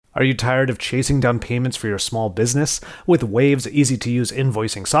Are you tired of chasing down payments for your small business? With Wave's easy-to-use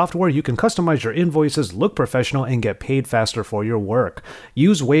invoicing software, you can customize your invoices, look professional, and get paid faster for your work.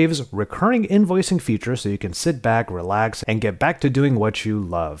 Use Wave's recurring invoicing feature so you can sit back, relax, and get back to doing what you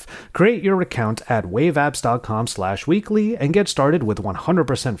love. Create your account at waveapps.com/weekly and get started with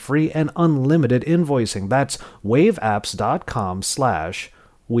 100% free and unlimited invoicing. That's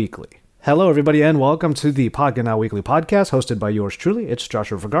waveapps.com/weekly. Hello, everybody, and welcome to the Podga Now Weekly podcast, hosted by yours truly. It's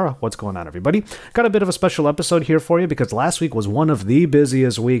Joshua Vergara. What's going on, everybody? Got a bit of a special episode here for you because last week was one of the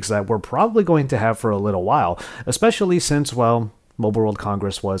busiest weeks that we're probably going to have for a little while, especially since, well, Mobile World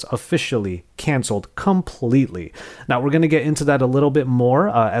Congress was officially canceled completely. Now, we're going to get into that a little bit more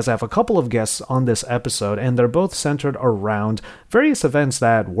as I have a couple of guests on this episode, and they're both centered around various events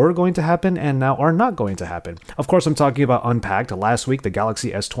that were going to happen and now are not going to happen. Of course, I'm talking about Unpacked, last week, the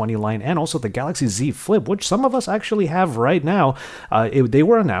Galaxy S20 line, and also the Galaxy Z Flip, which some of us actually have right now. They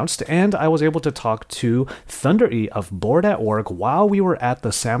were announced, and I was able to talk to Thunder E of Bored at Work while we were at the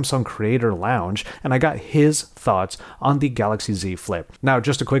Samsung Creator Lounge, and I got his thoughts on the Galaxy Z Flip. Now,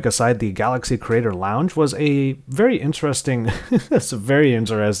 just a quick aside, the Galaxy Creator Lounge was a very interesting, it's a very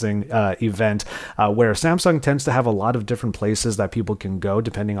interesting event where Samsung tends to have a lot of different places that people can go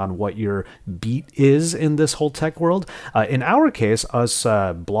depending on what your beat is in this whole tech world. In our case, us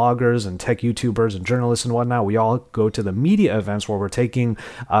bloggers and tech YouTubers and journalists and whatnot, we all go to the media events where we're taking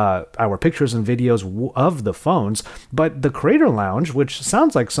our pictures and videos of the phones. But the Creator Lounge, which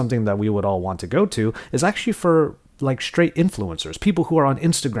sounds like something that we would all want to go to, is actually for like straight influencers, people who are on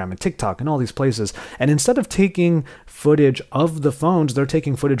Instagram and TikTok and all these places. And instead of taking footage of the phones, they're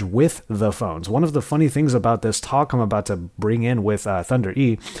taking footage with the phones. One of the funny things about this talk I'm about to bring in with Thunder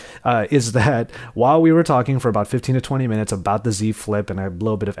E is that while we were talking for about 15 to 20 minutes about the Z Flip and a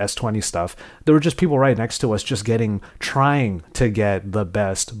little bit of S20 stuff, there were just people right next to us just trying to get the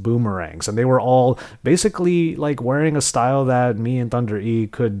best boomerangs. And they were all basically like wearing a style that me and Thunder E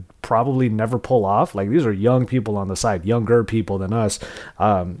could probably never pull off. Like, these are young people on the side, younger people than us,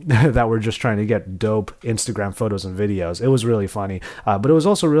 that were just trying to get dope Instagram photos and videos. It was really funny, but it was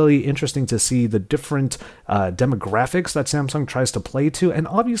also really interesting to see the different demographics that Samsung tries to play to, and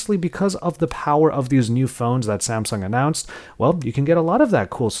obviously because of the power of these new phones that Samsung announced, well, you can get a lot of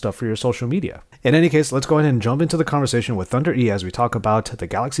that cool stuff for your social media. In any case, let's go ahead and jump into the conversation with Thunder E as we talk about the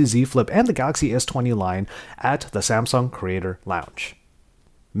Galaxy Z Flip and the Galaxy S20 line at the Samsung Creator Lounge.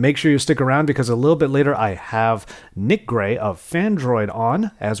 Make sure you stick around because a little bit later I have Nick Gray of Fandroid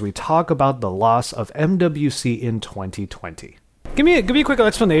on as we talk about the loss of MWC in 2020. Give me a quick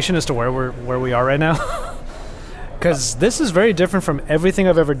explanation as to where we are right now, because this is very different from everything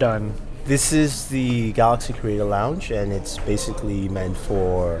I've ever done. This is the Galaxy Creator Lounge, and it's basically meant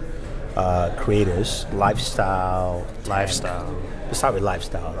for creators, lifestyle. Let's start with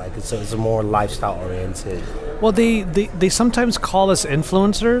lifestyle, right? It's a more lifestyle-oriented. Well, they sometimes call us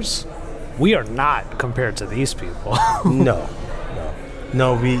influencers. We are not compared to these people. No.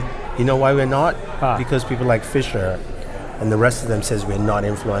 You know why we're not? Because people like Fisher and the rest of them says we're not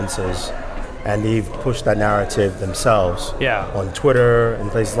influencers, and they've pushed that narrative themselves. Yeah. On Twitter and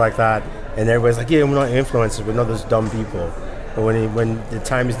places like that, and everybody's like, yeah, we're not influencers. We're not those dumb people. But when the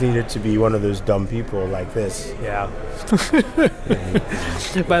time is needed to be one of those dumb people like this. Yeah.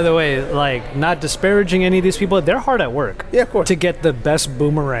 By the way, like, not disparaging any of these people, they're hard at work. Yeah, of course. To get the best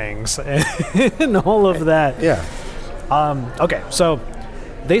boomerangs and all of that. Yeah. Okay, so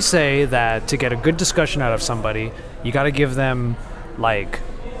they say that to get a good discussion out of somebody, you got to give them, like,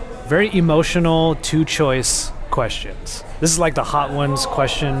 very emotional two-choice questions. This is like the Hot Ones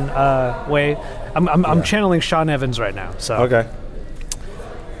question way. I'm channeling Sean Evans right now. So okay.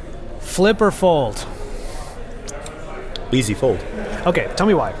 Flip or fold? Easy fold. Okay, tell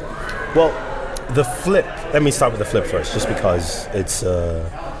me why. Well, the Flip. Let me start with the Flip first, just because it's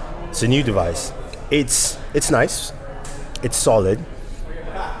a new device. It's nice. It's solid.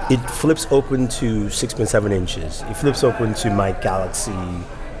 It flips open to 6.7 inches. It flips open to my Galaxy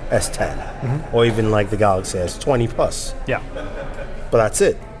S10, or even like the Galaxy S20 Plus. Yeah. But that's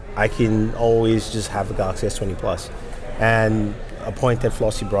it. I can always just have a Galaxy S20 Plus. And a point that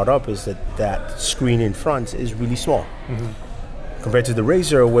Flossie brought up is that screen in front is really small. Compared to the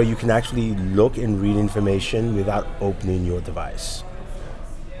Razr, where you can actually look and read information without opening your device.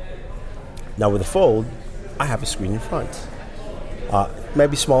 Now with the Fold, I have a screen in front.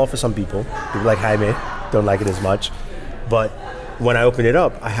 Maybe smaller for some people. People like Jaime don't like it as much. But when I open it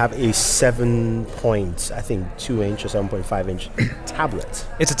up, I have a 2 inch or 7.5 inch tablet.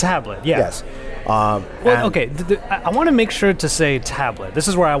 It's a tablet, yeah. Yes. Well, okay, I want to make sure to say tablet. This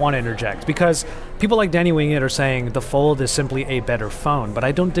is where I want to interject, because people like Danny Wingate are saying the Fold is simply a better phone, but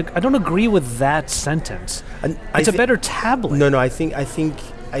I don't agree with that sentence. It's a better tablet. No, I think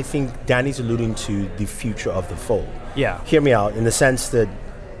Danny's alluding to the future of the Fold. Yeah. Hear me out in the sense that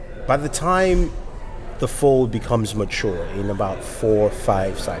by the time the Fold becomes mature in about 4 or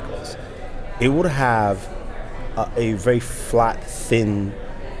 5 cycles, it would have a very flat, thin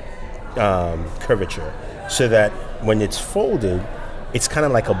curvature, so that when it's folded, it's kind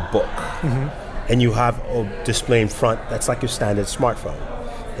of like a book, and you have a display in front that's like your standard smartphone.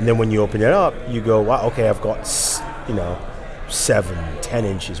 And then when you open it up, you go, wow, okay, I've got 7, 10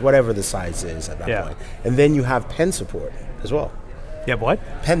 inches, whatever the size is at that point. And then you have pen support as well. Yeah, what?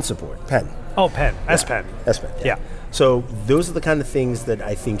 Pen support, pen. Oh, pen. S Pen. S Pen. Yeah. So those are the kind of things that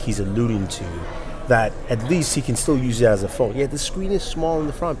I think he's alluding to, that at least he can still use it as a phone. Yeah, the screen is small in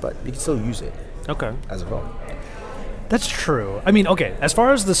the front, but you can still use it as a phone. That's true. I mean, okay, as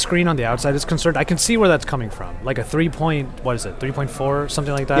far as the screen on the outside is concerned, I can see where that's coming from. Like a 3.4,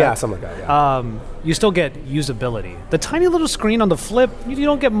 something like that? Yeah, something like that, yeah. You still get usability. The tiny little screen on the Flip, you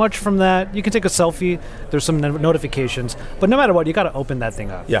don't get much from that. You can take a selfie, there's some notifications, but no matter what, you got to open that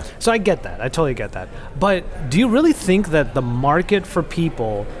thing up. Yeah. So I get that. I totally get that. But do you really think that the market for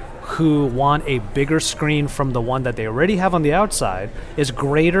people who want a bigger screen from the one that they already have on the outside is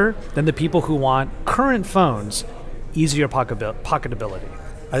greater than the people who want current phones easier pocketability?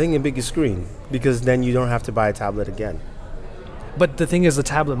 I think a bigger screen, because then you don't have to buy a tablet again. But the thing is, the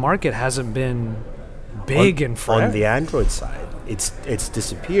tablet market hasn't been big in forever. On the Android side, it's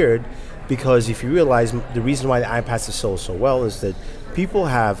disappeared, because if you realize the reason why the iPads are sold so well is that people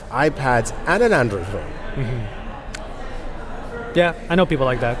have iPads and an Android phone. Yeah, I know people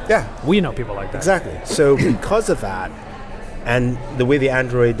like that. Yeah. We know people like that. Exactly. So because of that, and the way the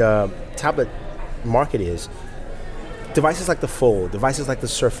Android tablet market is, devices like the Fold, devices like the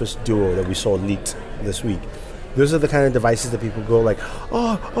Surface Duo that we saw leaked this week, those are the kind of devices that people go like,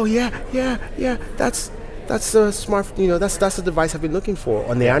 oh yeah, that's the smart, that's the device I've been looking for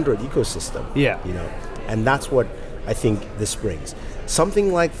on the Android ecosystem. Yeah. And that's what I think this brings.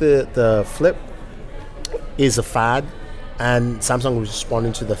 Something like the Flip is a fad, and Samsung was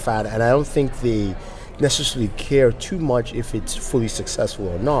responding to the fad, and I don't think they necessarily care too much if it's fully successful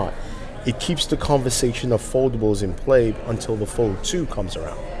or not. It keeps the conversation of foldables in play until the Fold 2 comes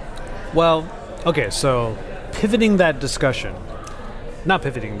around. Well, okay, so going back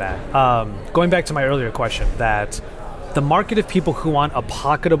to my earlier question, that the market of people who want a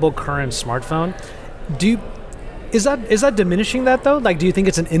pocketable current smartphone, is that diminishing that though? Like, do you think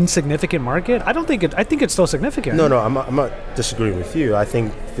it's an insignificant market? I think it's still significant. No, I'm not disagreeing with you. I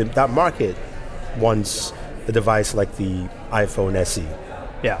think that market wants a device like the iPhone SE.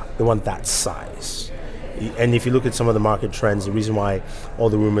 Yeah. They want that size. And if you look at some of the market trends, the reason why all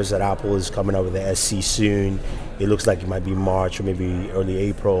the rumors that Apple is coming out with the SE soon, it looks like it might be March or maybe early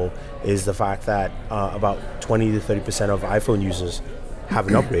April, is the fact that about 20 to 30% of iPhone users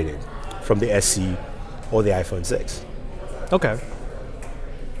haven't upgraded from the SE or the iPhone 6. Okay.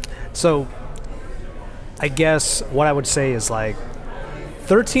 So I guess what I would say is like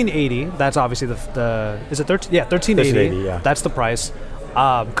 1380, that's obviously the is it 13? Yeah, 1380. Yeah. That's the price.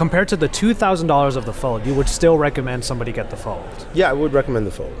 Compared to the $2,000 of the Fold, you would still recommend somebody get the Fold? Yeah, I would recommend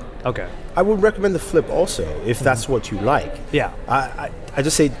the Fold. Okay. I would recommend the Flip also, if that's what you like. Yeah. I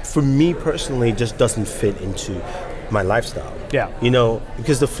just say, for me personally, it just doesn't fit into my lifestyle. Yeah.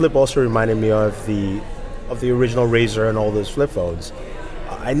 Because the Flip also reminded me of the original Razr and all those flip phones.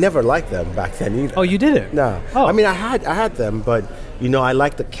 I never liked them back then either. Oh, you didn't? No. Oh. I mean, I had them, but I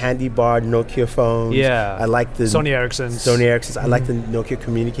like the candy bar Nokia phones. Yeah. I like the Sony Ericssons. I like the Nokia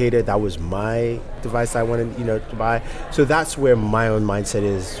Communicator. That was my device I wanted, to buy. So that's where my own mindset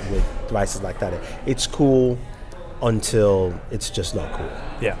is with devices like that. It's cool until it's just not cool.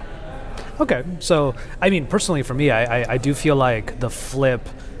 Yeah. Okay. So, I mean, personally for me, I do feel like the Flip,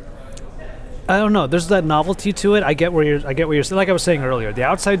 I don't know. There's that novelty to it. I get where you're saying. Like I was saying earlier, the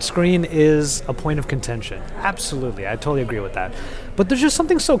outside screen is a point of contention. Absolutely, I totally agree with that. But there's just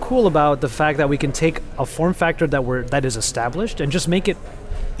something so cool about the fact that we can take a form factor that is established and just make it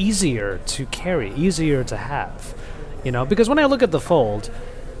easier to carry, easier to have. Because when I look at the Fold,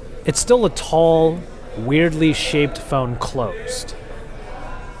 it's still a tall, weirdly shaped phone closed.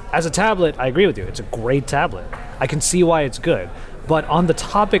 As a tablet, I agree with you. It's a great tablet. I can see why it's good. But on the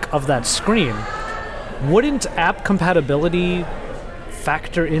topic of that screen, wouldn't app compatibility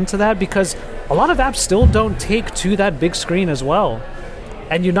factor into that? Because a lot of apps still don't take to that big screen as well,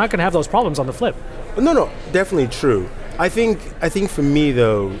 and you're not going to have those problems on the Flip. No, definitely true. I think for me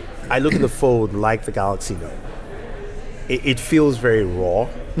though, I look at the Fold like the Galaxy Note. It feels very raw.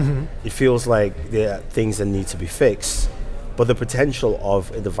 Mm-hmm. It feels like there are things that need to be fixed. But the potential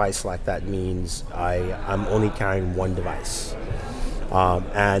of a device like that means I'm only carrying one device.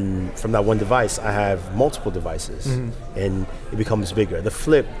 And from that one device, I have multiple devices. Mm-hmm. And it becomes bigger. The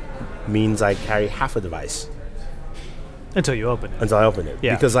Flip means I carry half a device. Until you open it. Until I open it.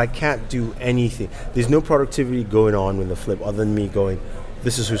 Yeah. Because I can't do anything. There's no productivity going on with the Flip other than me going,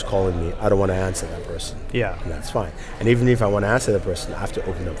 this is who's calling me. I don't want to answer that person. Yeah. And that's fine. And even if I want to answer that person, I have to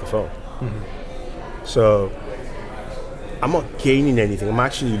open up the phone. Mm-hmm. So I'm not gaining anything. I'm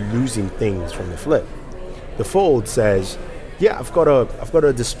actually losing things from the Flip. The Fold says, yeah, I've got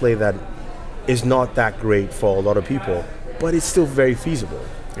a display that is not that great for a lot of people, but it's still very feasible.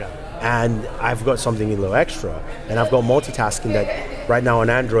 Yeah. And I've got something a little extra, and I've got multitasking that right now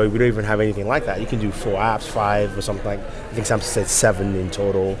on Android we don't even have anything like that. You can do 4 apps, 5 or something like. I think Samsung said 7 in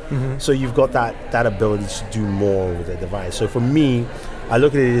total. Mm-hmm. So you've got that ability to do more with the device. So for me, I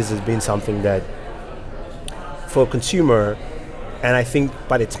look at it as being something that for a consumer, and I think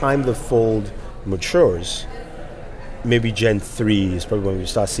by the time the Fold matures, maybe Gen 3 is probably when we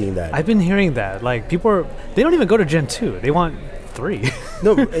start seeing that. I've been hearing that. Like people they don't even go to Gen 2. They want 3.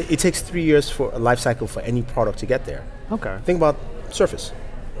 No, it takes 3 years for a life cycle for any product to get there. Okay. Think about Surface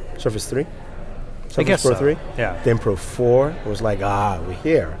 3, I guess Pro so. 3. Yeah. Then Pro 4 was like, we're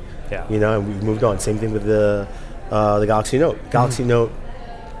here. Yeah. You know, and we moved on. Same thing with the Galaxy Note. Galaxy Note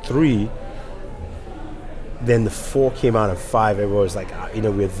 3. Then the 4 came out, and 5. Everyone was like,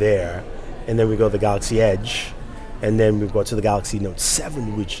 we're there. And then we go to the Galaxy Edge, and then we got to the Galaxy Note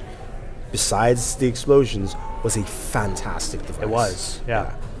 7, which, besides the explosions, was a fantastic device. It was,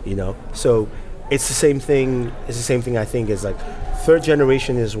 yeah. So it's the same thing. It's the same thing. I think is like third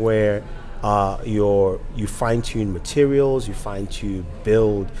generation is where you fine tune materials, you fine tune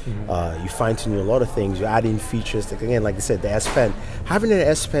build, you fine tune a lot of things. You add in features. Like I said, the S Pen. Having an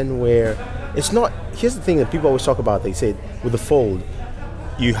S Pen where it's not. Here's the thing that people always talk about. They say with the Fold,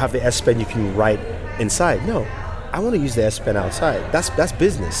 you have the S Pen you can write inside. No, I want to use the S Pen outside. That's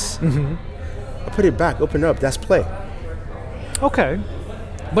business. Mm-hmm. I put it back, open it up. That's play. Okay,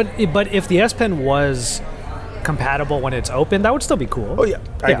 but if the S Pen was compatible when it's open, that would still be cool. Oh yeah,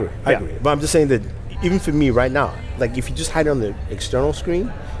 I agree. But I'm just saying that even for me right now, like if you just hide it on the external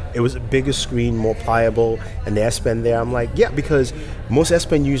screen, it was a bigger screen, more pliable, and the S Pen there. I'm like, yeah, because most S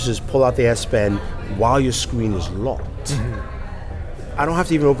Pen users pull out the S Pen while your screen is locked. Mm-hmm. I don't have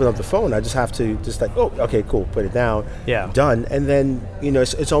to even open up the phone. I just have to okay, cool, put it down, done. And then,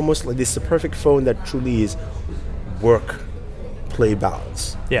 it's almost like this is the perfect phone that truly is work-play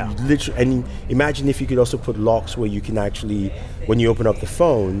balance. Yeah. Literally, and imagine if you could also put locks where you can actually, when you open up the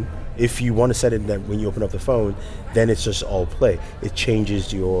phone, if you want to set it that when you open up the phone, then it's just all play. It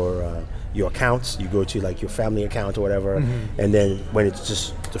changes your accounts. You go to like your family account or whatever, and then when it's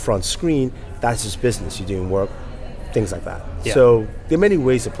just the front screen, that's just business. You're doing work. Things like that. Yeah. So there are many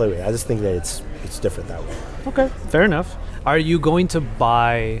ways to play with it. I just think that it's different that way. Okay, fair enough. Are you going to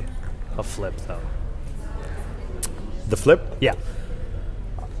buy a Flip though? The Flip? Yeah.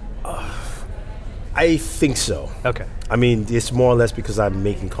 I think so. Okay. I mean, it's more or less because I'm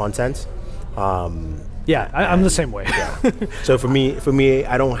making content. I'm the same way. Yeah. So for me,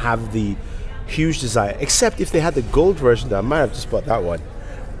 I don't have the huge desire. Except if they had the gold version, I might have just bought that one.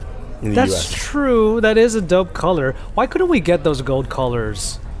 That's US. True. That is a dope color. Why couldn't we get those gold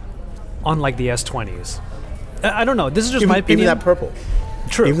colors on like the S20s? I don't know. This is just my opinion. Even that purple.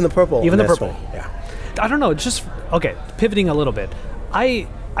 True. Even the purple. Even the purple. S20. Yeah. I don't know. Just okay. Pivoting a little bit. I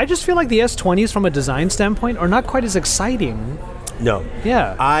just feel like the S20s from a design standpoint are not quite as exciting. No.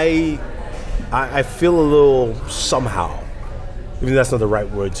 Yeah. I feel a little somehow, even that's not the right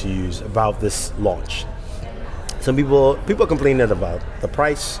word to use, about this launch. Some people are complaining about the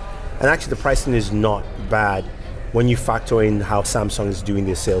price. And actually, the pricing is not bad when you factor in how Samsung is doing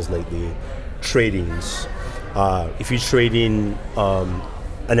their sales lately. Tradings. If you trade in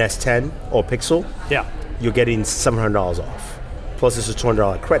an S10 or Pixel, you're getting $700 off. Plus, it's a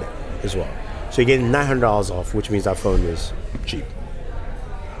 $200 credit as well. So you're getting $900 off, which means that phone is cheap.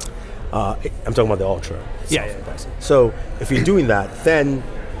 I'm talking about the Ultra. Yeah. So if you're doing that, then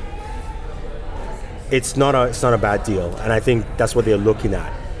it's not a bad deal, and I think that's what they're looking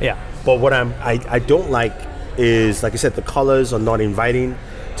at. Yeah. But what I don't like is, like I said, the colors are not inviting.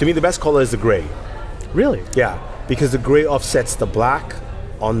 To me, the best color is the gray. Really? Yeah, because the gray offsets the black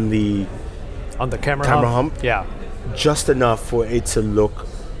on the camera hump. Yeah. Just enough for it to look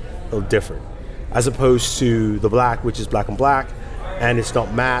a little different. as opposed to the black, which is black and black, and it's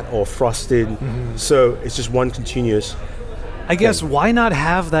not matte or frosted. So it's just one continuous. I guess why not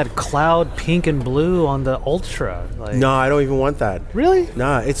have that cloud pink and blue on the Ultra? Like, No, I don't even want that. really?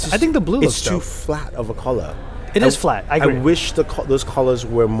 Nah, it's just, I think the blue it's looks too dope. flat of a color. It is flat. I agree. wish those colors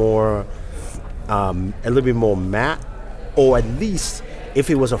were more, a little bit more matte, or at least if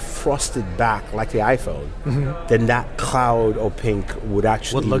it was a frosted back like the iPhone, then that cloud or pink would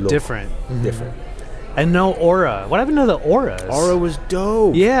actually Would look different. Different. And no Aura. What happened to the Auras? Aura was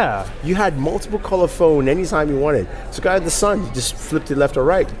dope. Yeah. You had multiple color phone anytime you wanted. So guy had the sun, you just flipped it left or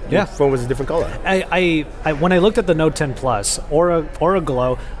right. Yeah. Your phone was a different color. I when I looked at the Note 10 Plus, Aura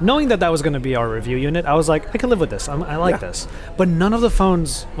Glow, knowing that was going to be our review unit, I was like, I can live with this. I like this. But none of the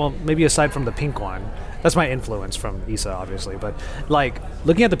phones, well, maybe aside from the pink one, that's my influence from Issa, obviously. But like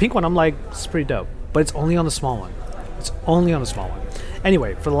looking at the pink one, I'm like, it's pretty dope. But it's only on the small one. It's only on the small one.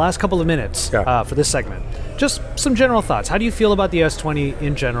 Anyway, for the last couple of minutes for this segment, just some general thoughts. How do you feel about the S20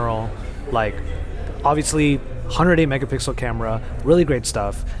 in general? Like, obviously, 108 megapixel camera, really great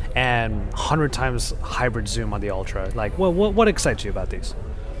stuff, and 100 times hybrid zoom on the Ultra. Like, what excites you about these?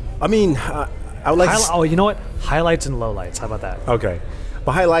 I mean, I would like Oh, you know what? Highlights and lowlights. How about that? Okay.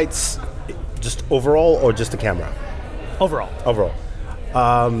 But highlights, just overall or just the camera? Overall. Overall.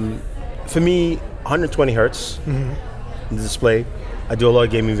 For me, 120 hertz in the display. I do a lot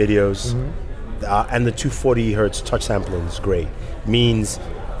of gaming videos, and the 240 hertz touch sampling is great.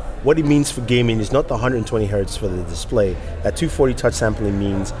 What it means for gaming is not the 120 hertz for the display. That 240 touch sampling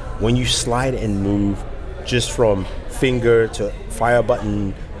means when you slide and move just from finger to fire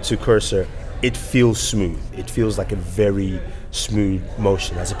button to cursor, it feels smooth. It feels like a very smooth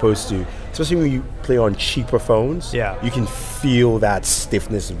motion, as opposed to, especially when you play on cheaper phones, you can feel that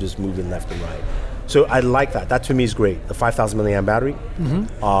stiffness of just moving left and right. So I like that. That to me is great. The 5,000 milliamp battery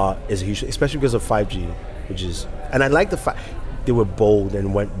is a huge, especially because of 5G, and I like the fact they were bold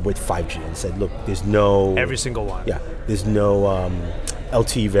and went with 5G and said, look, there's no Every single one. Yeah, there's no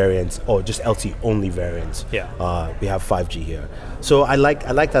LTE variants or just LTE only variants. Yeah. We have 5G here, so I like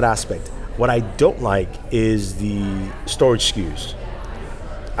that aspect. What I don't like is the storage SKUs.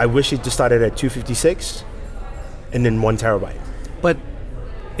 I wish it just started at 256 and then 1 terabyte. But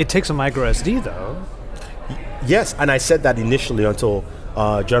it takes a micro SD though. Yes, and I said that initially until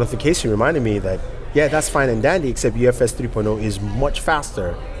Jonathan Casey reminded me that, yeah, that's fine and dandy, except UFS 3.0 is much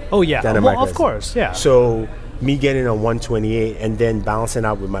faster. Oh yeah, than a well, micro of SD. course, yeah. So me getting a 128 and then balancing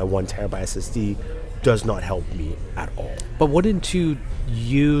out with my 1 terabyte SSD does not help me at all. But wouldn't you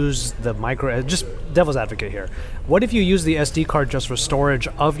use the micro, just devil's advocate here, what if you use the SD card just for storage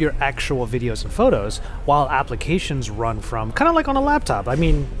of your actual videos and photos while applications run from, kind of like on a laptop? I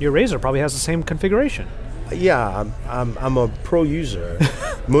mean, your Razer probably has the same configuration. Yeah, I'm a pro user.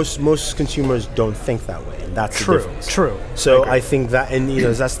 most consumers don't think that way, and that's the difference. True. So I think that, and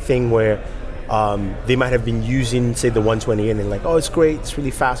that's the thing where they might have been using, say, the 128, and they're like, oh, it's great, it's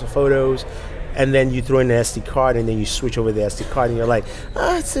really fast for photos, and then you throw in the SD card, and then you switch over the SD card, and you're like,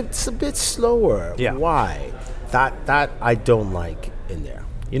 it's a bit slower. Yeah. Why? That I don't like in there.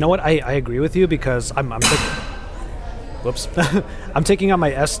 You know what? I agree with you because I'm whoops. I'm taking out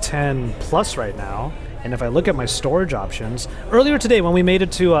my S10 Plus right now, and if I look at my storage options, earlier today when we made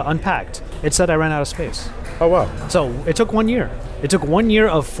it to Unpacked, it said I ran out of space. Oh, wow. So it took 1 year. It took 1 year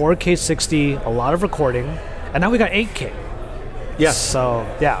of 4K 60, a lot of recording, and now we got 8K. Yes. So,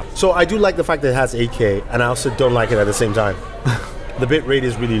 yeah. So I do like the fact that it has 8K, and I also don't like it at the same time. The bit rate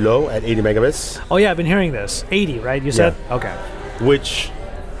is really low at 80 megabits. Oh, yeah, I've been hearing this. 80, right? You said? Yeah. Okay. Which,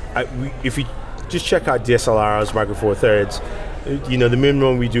 if you just check out DSLR's Micro Four Thirds, the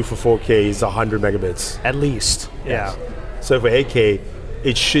minimum we do for 4K is 100 megabits. At least. Yes. Yeah. So for 8K,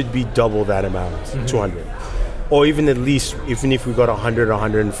 it should be double that amount, 200. Or even at least, even if we got 100 or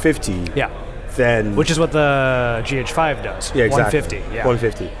 150, Yeah. then... Which is what the GH5 does. yeah, exactly. 150. Yeah.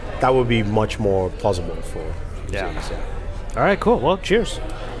 150. That would be much more plausible for Yeah. users, All right, cool. Well, cheers.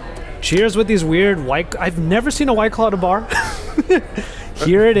 Cheers with these weird white... I've never seen a White Claw at a bar.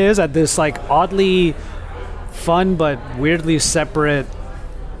 Here it is at this like oddly fun but weirdly separate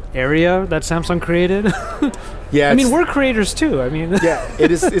area that Samsung created. Yeah, I mean, we're creators too. I mean... yeah,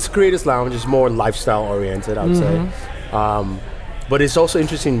 it is. It's Creators Lounge. It's more lifestyle oriented, I would say. But it's also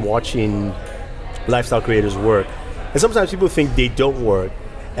interesting watching lifestyle creators work. And sometimes people think they don't work,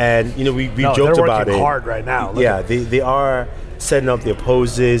 and we No, joked they're about working it. hard right now. Look Yeah, at- they are setting up their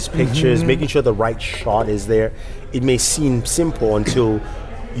poses, pictures, making sure the right shot is there. It may seem simple until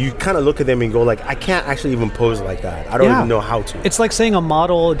you kind of look at them and go like, I can't actually even pose like that. I don't Yeah. even know how to. It's like saying a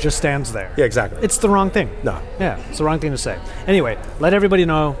model just stands there. Yeah, exactly. It's the wrong thing. No. Yeah, it's the wrong thing to say. Anyway, let everybody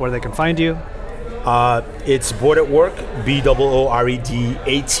know where they can find you. It's Bored at Work,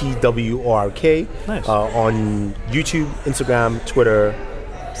 BOOREDATWORK. Nice. On YouTube, Instagram, Twitter,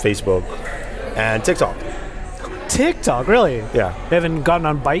 Facebook, and TikTok. TikTok, really? Yeah. They haven't gotten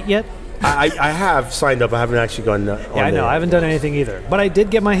on Byte yet? I have signed up. I haven't actually gone on Yeah, I know. I haven't done anything either. But I did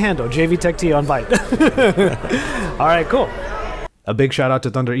get my handle, JVTechT on Byte. All right, cool. A big shout out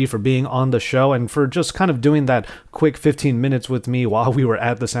to Thunder E for being on the show and for just kind of doing that quick 15 minutes with me while we were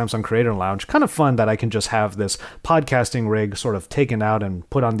at the Samsung Creator Lounge. Kind of fun that I can just have this podcasting rig sort of taken out and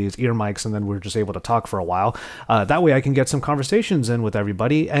put on these ear mics, and then we're just able to talk for a while. That way I can get some conversations in with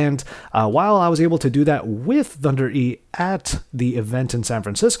everybody. And while I was able to do that with Thunder E at the event in San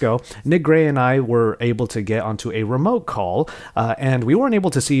Francisco, Nick Gray and I were able to get onto a remote call, and we weren't able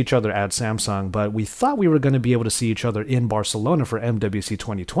to see each other at Samsung, but we thought we were going to be able to see each other in Barcelona for MWC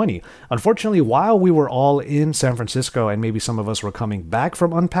 2020. Unfortunately, while we were all in San Francisco and maybe some of us were coming back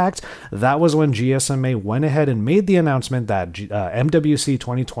from Unpacked, that was when GSMA went ahead and made the announcement that MWC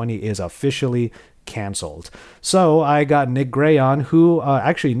 2020 is officially canceled. So I got Nick Gray on, who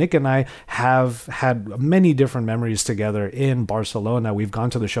actually Nick and I have had many different memories together in Barcelona. We've gone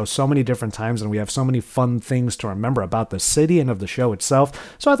to the show so many different times and we have so many fun things to remember about the city and of the show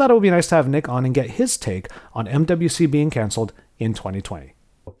itself. So I thought it would be nice to have Nick on and get his take on MWC being canceled in 2020.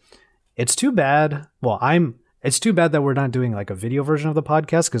 It's too bad. It's too bad that we're not doing like a video version of the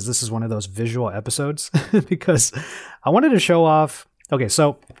podcast, because this is one of those visual episodes because I wanted to show off. Okay,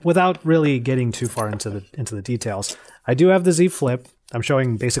 so without really getting too far into the details, I do have the Z Flip. I'm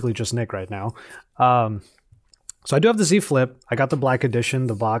showing basically just Nick right now. So I do have the Z Flip. I got the black edition.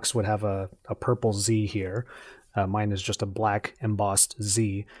 The box would have a purple Z here. Mine is just a black embossed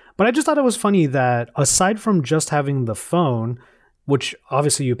Z. But I just thought it was funny that aside from just having the phone, which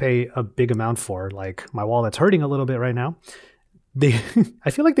obviously you pay a big amount for, like my wallet's hurting a little bit right now,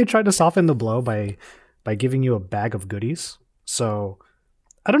 I feel like they tried to soften the blow by giving you a bag of goodies. So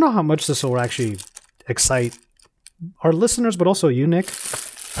I don't know how much this will actually excite our listeners, but also you, Nick.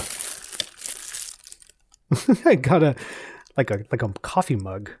 I got a coffee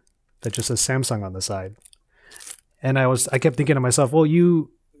mug that just says Samsung on the side. And I kept thinking to myself, well, you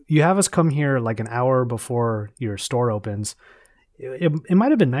have us come here like an hour before your store opens. It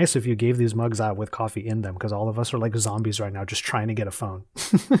might have been nice if you gave these mugs out with coffee in them, because all of us are like zombies right now just trying to get a phone.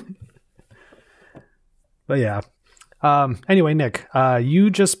 But yeah. Anyway, Nick, you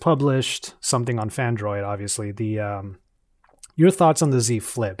just published something on Fandroid, obviously, your thoughts on the Z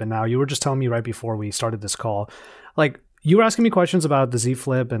Flip. And now you were just telling me right before we started this call, like you were asking me questions about the Z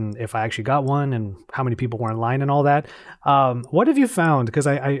Flip and if I actually got one and how many people were in line and all that. What have you found? Because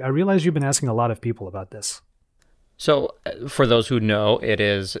I realize you've been asking a lot of people about this. So for those who know, it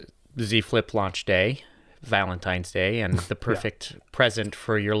is Z Flip launch day, Valentine's Day, and the perfect present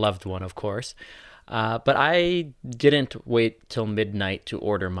for your loved one, of course. But I didn't wait till midnight to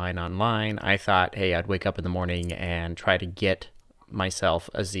order mine online. I thought, hey, I'd wake up in the morning and try to get myself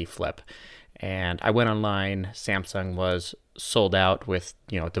a Z Flip. And I went online. Samsung was sold out with,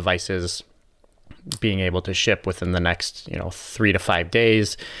 devices being able to ship within the next, 3 to 5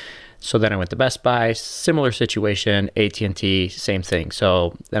 days. So then I went to Best Buy, similar situation, AT&T, same thing.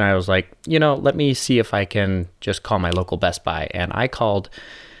 So then I was like, let me see if I can just call my local Best Buy. And I called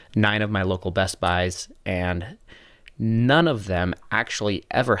 9 of my local Best Buys, and none of them actually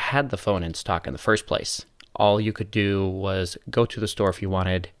ever had the phone in stock in the first place. All you could do was go to the store if you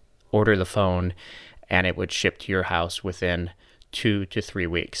wanted, order the phone, and it would ship to your house within 2 to 3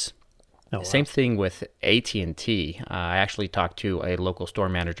 weeks. Oh, wow. Same thing with AT&T. I actually talked to a local store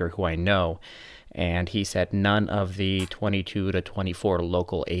manager who I know, and he said none of the 22 to 24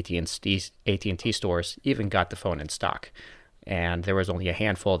 local AT&T stores even got the phone in stock. And there was only a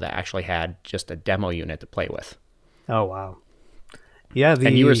handful that actually had just a demo unit to play with. Oh, wow. Yeah.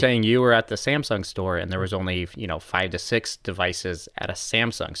 And you were saying you were at the Samsung store and there was only, 5 to 6 devices at a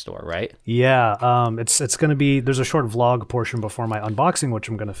Samsung store, right? Yeah. It's going to be, there's a short vlog portion before my unboxing, which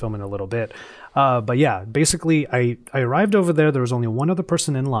I'm going to film in a little bit. But yeah, basically I arrived over there. There was only one other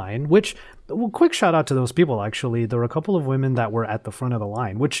person in line, which, well, quick shout out to those people, actually. There were a couple of women that were at the front of the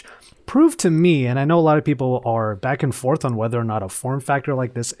line, which proved to me, and I know a lot of people are back and forth on whether or not a form factor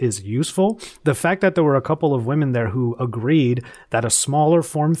like this is useful. The fact that there were a couple of women there who agreed that a smaller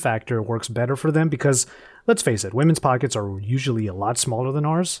form factor works better for them, because let's face it, women's pockets are usually a lot smaller than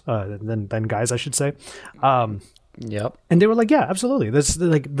ours, than guys, I should say. Yep. And they were like, yeah, absolutely. This,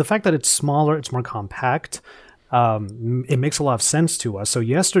 like, the fact that it's smaller, it's more compact, it makes a lot of sense to us. So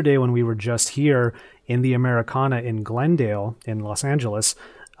yesterday when we were just here in the Americana in Glendale in Los Angeles,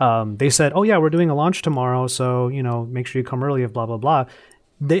 they said, oh yeah, we're doing a launch tomorrow, so, make sure you come early, blah, blah, blah.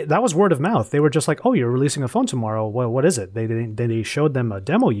 that was word of mouth. They were just like, "Oh, you're releasing a phone tomorrow. Well, what is it?" They showed them a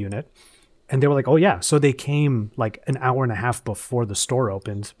demo unit, and they were like, "Oh yeah." So they came like an hour and a half before the store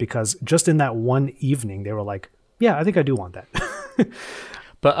opened, because just in that one evening, they were like, "Yeah, I think I do want that."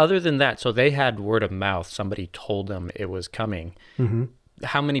 But other than that, so they had word of mouth. Somebody told them it was coming. Mm-hmm.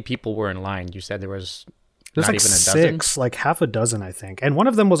 How many people were in line? You said there's like even a six, dozen? like half a dozen, I think. And one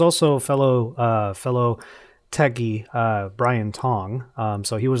of them was also fellow techie, Brian Tong.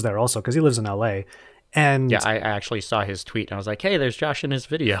 So he was there also because he lives in LA. And yeah, I actually saw his tweet and I was like, hey, there's Josh in his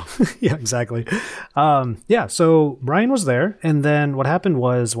video. Yeah, exactly. Yeah, so Brian was there. And then what happened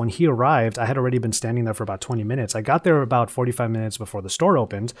was when he arrived, I had already been standing there for about 20 minutes. I got there about 45 minutes before the store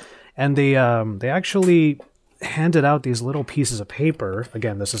opened. And they actually handed out these little pieces of paper.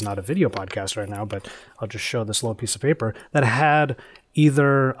 Again, this is not a video podcast right now, but I'll just show this little piece of paper that had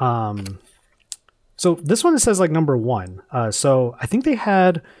either... So this one, it says like number 1. So I think they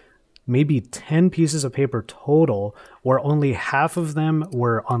had maybe 10 pieces of paper total, where only half of them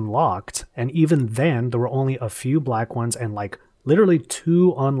were unlocked. And even then, there were only a few black ones and like literally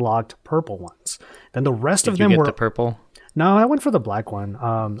 2 unlocked purple ones. Then the rest of them were the purple. No, I went for the black one.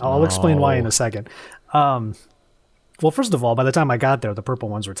 I'll explain why in a second. Well, first of all, by the time I got there, the purple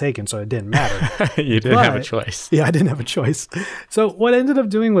ones were taken, so it didn't matter. You didn't have a choice. Yeah, I didn't have a choice. So what I ended up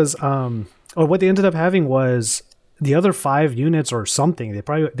doing was, or what they ended up having was the other 5 units or something.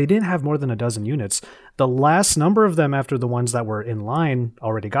 They didn't have more than a dozen units. The last number of them after the ones that were in line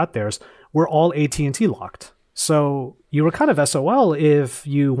already got theirs were all AT&T locked. So you were kind of SOL if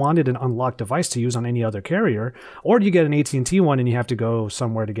you wanted an unlocked device to use on any other carrier, or you get an AT&T one and you have to go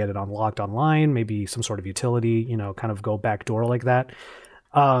somewhere to get it unlocked online, maybe some sort of utility, kind of go backdoor like that.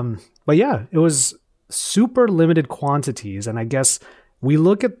 But yeah, it was super limited quantities. And I guess we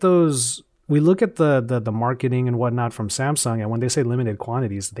look at the marketing and whatnot from Samsung, and when they say limited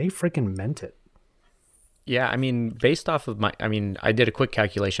quantities, they freaking meant it. Yeah, I mean, based off of I did a quick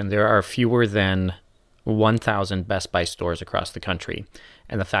calculation. There are fewer than 1,000 Best Buy stores across the country.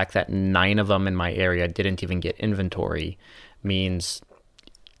 And the fact that 9 of them in my area didn't even get inventory means,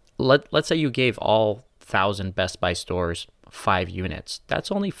 let's say you gave all 1,000 Best Buy stores 5 units.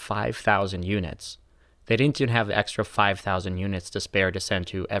 That's only 5,000 units. They didn't even have the extra 5,000 units to spare to send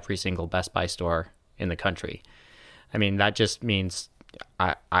to every single Best Buy store in the country. I mean, that just means,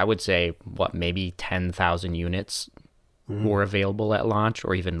 I would say, maybe 10,000 units were available at launch,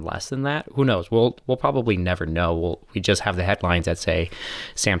 or even less than that. Who knows? We'll probably never know. We just have the headlines that say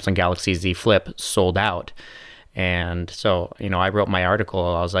Samsung Galaxy Z Flip sold out. And so, I wrote my article.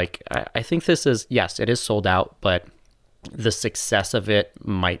 I was like, I think this is, yes, it is sold out, but the success of it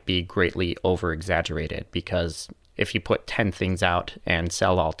might be greatly over-exaggerated, because if you put 10 things out and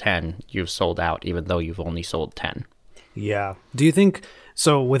sell all 10, you've sold out, even though you've only sold 10. Yeah. Do you think,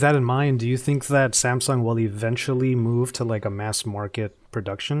 so with that in mind, do you think that Samsung will eventually move to like a mass market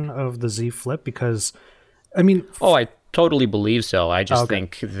production of the Z Flip? Because, I mean... Oh, I totally believe so. I just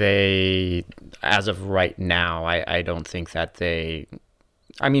think they, as of right now, I don't think that they...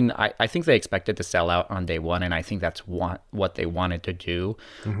 I think they expected to sell out on day one, and I think that's what they wanted to do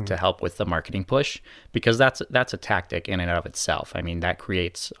to help with the marketing push, because that's a tactic in and of itself. I mean, that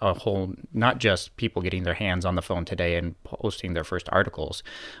creates a whole, not just people getting their hands on the phone today and posting their first articles,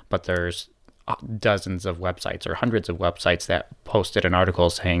 but there's dozens of websites or hundreds of websites that posted an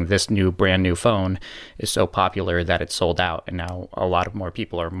article saying this brand new phone is so popular that it's sold out, and now a lot of more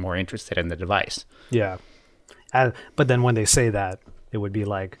people are more interested in the device. Yeah. But then when they say that, it would be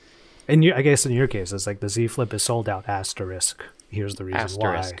like, I guess in your case, it's like the Z Flip is sold out, asterisk. Here's the reason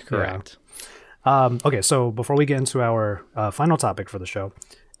why. Correct. Yeah. Okay, so before we get into our final topic for the show,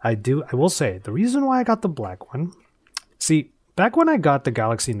 I will say the reason why I got the black one. See, back when I got the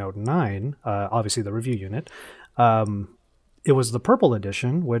Galaxy Note 9, obviously the review unit, it was the purple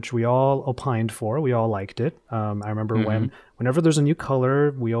edition, which we all opined for. We all liked it. I remember whenever there's a new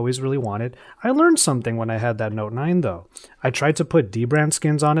color, we always really want it. I learned something when I had that Note 9, though. I tried to put D-brand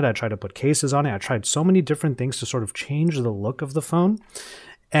skins on it. I tried to put cases on it. I tried so many different things to sort of change the look of the phone.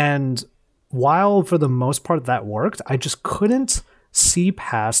 And while for the most part that worked, I just couldn't see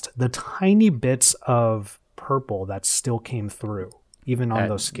past the tiny bits of purple that still came through, even on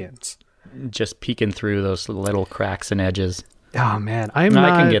those skins. Just peeking through those little cracks and edges. Oh man, I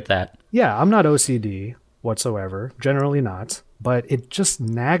can get that. Yeah, I'm not OCD whatsoever, generally not, but it just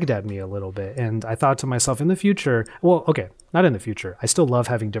nagged at me a little bit. And I thought to myself, in the future, well, okay, not in the future, I still love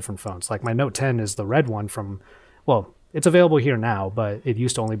having different phones. Like my Note 10 is the red one from, well, It's available here now, but it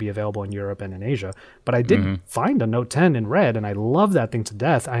used to only be available in Europe and in Asia. But I did find a Note 10 in red, and I love that thing to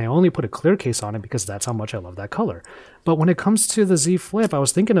death. I only put a clear case on it because that's how much I love that color. But when it comes to the Z Flip, I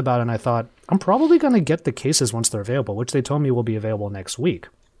was thinking about it, and I thought, I'm probably going to get the cases once they're available, which they told me will be available next week.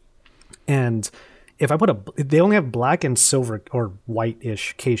 And if I put they only have black and silver or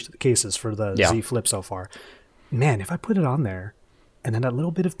white-ish cases for the Z Flip so far. Man, if I put it on there, and then that little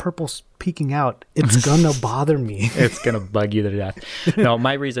bit of purple's peeking out, it's gonna bother me. It's gonna bug you to death. No,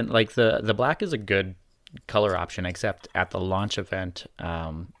 my reason, like the black is a good color option, except at the launch event,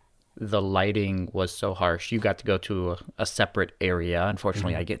 the lighting was so harsh. You got to go to a separate area.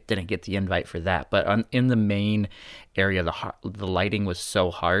 Unfortunately, I didn't get the invite for that. But in the main area, the lighting was so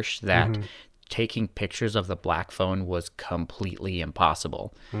harsh that taking pictures of the black phone was completely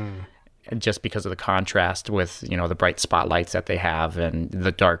impossible. Just because of the contrast with, the bright spotlights that they have and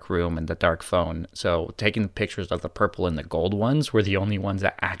the dark room and the dark phone. So taking pictures of the purple and the gold ones were the only ones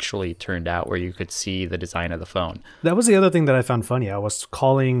that actually turned out where you could see the design of the phone. That was the other thing that I found funny. I was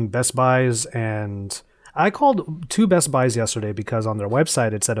calling Best Buys, and I called 2 Best Buys yesterday because on their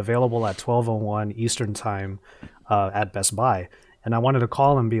website it said available at 12:01 Eastern time at Best Buy. And I wanted to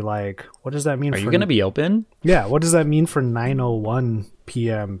call and be like, what does that mean? Are you going to be open? Yeah, what does that mean for 9:01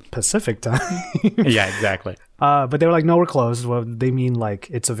 p.m. Pacific time? Yeah, exactly. But they were like, no, we're closed. Well, they mean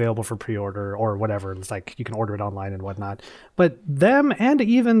like it's available for pre-order or whatever. It's like you can order it online and whatnot. But them and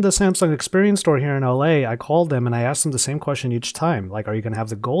even the Samsung Experience store here in LA, I called them and I asked them the same question each time. Like, are you going to have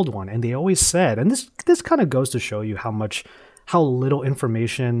the gold one? And they always said, and this kind of goes to show you how little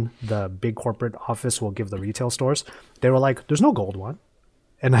information the big corporate office will give the retail stores. They were like, there's no gold one.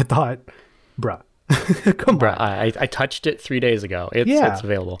 And I thought, bruh, come on. I touched it 3 days ago. It's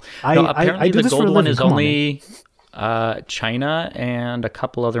available. Apparently the gold one is only China and a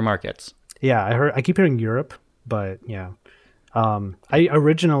couple other markets. Yeah, I keep hearing Europe, but yeah. I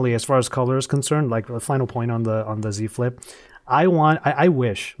originally, as far as color is concerned, like the final point on the Z Flip, I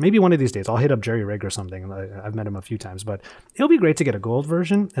wish maybe one of these days I'll hit up Jerry Rig or something. I've met him a few times, but it'll be great to get a gold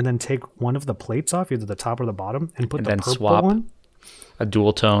version and then take one of the plates off, either the top or the bottom, and put the purple swap one. A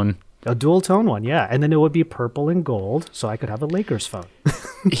dual tone one, yeah, and then it would be purple and gold, so I could have a Lakers phone.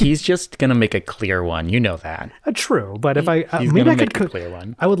 He's just gonna make a clear one, you know that. True, but if he's maybe gonna I make could a clear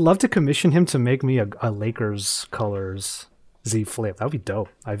one. I would love to commission him to make me a Lakers colors Z Flip. That would be dope.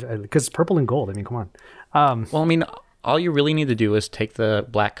 Because purple and gold. I mean, come on. Well, I mean, all you really need to do is take the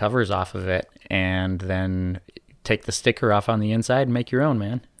black covers off of it and then take the sticker off on the inside and make your own,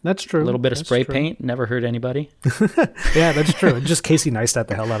 man. That's true. A little bit of spray paint, never hurt anybody. Yeah, that's true. Just Casey Neistat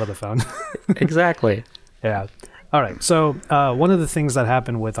the hell out of the phone. Exactly. Yeah. All right. So one of the things that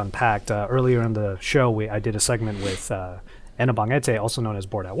happened with Unpacked, earlier in the show, I did a segment with Enna Bangete, also known as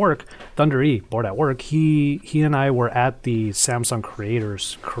Bored at Work, Thunder E, Bored at Work. He and I were at the Samsung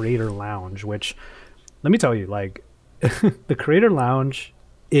Creator Lounge, which, let me tell you, like, the Creator Lounge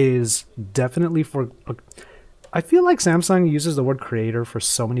is definitely for... I feel like Samsung uses the word creator for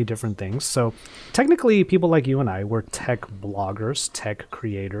so many different things. So technically, people like you and I, we're tech bloggers, tech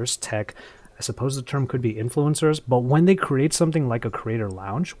creators, I suppose the term could be influencers. But when they create something like a Creator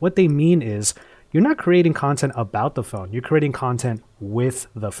Lounge, what they mean is you're not creating content about the phone. You're creating content with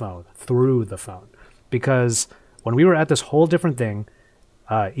the phone, through the phone. Because when we were at this whole different thing,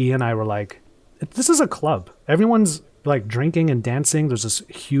 E and I were like, this is a club. Everyone's like drinking and dancing. There's this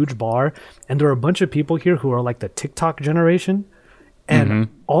huge bar, and there are a bunch of people here who are like the TikTok generation, and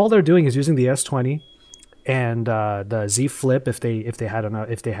all they're doing is using the S20 and the Z Flip if they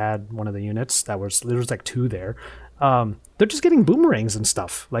had one of the units. There was like 2 there. They're just getting boomerangs and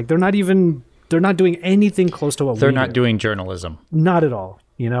stuff. Like they're not doing anything close to what they're not doing journalism. Not at all.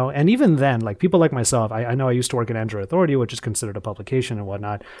 And even then, like people like myself, I know I used to work at Android Authority, which is considered a publication and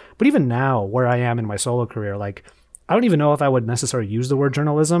whatnot. But even now, where I am in my solo career, like I don't even know if I would necessarily use the word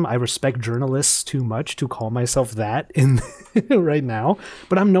journalism. I respect journalists too much to call myself that in right now.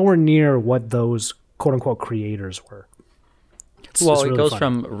 But I'm nowhere near what those quote unquote creators were. It's really goes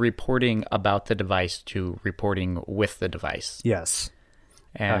from reporting about the device to reporting with the device. Yes.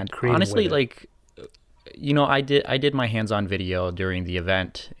 And honestly, like, I did my hands-on video during the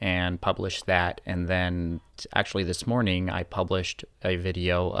event and published that. And then actually this morning I published a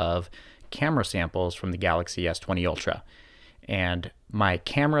video of camera samples from the Galaxy S20 Ultra. And my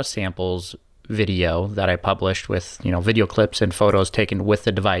camera samples video that I published with, video clips and photos taken with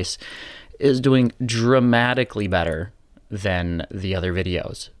the device is doing dramatically better than the other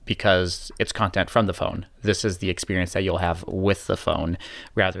videos because it's content from the phone. This is the experience that you'll have with the phone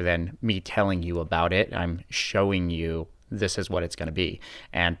rather than me telling you about it. I'm showing you this is what it's going to be.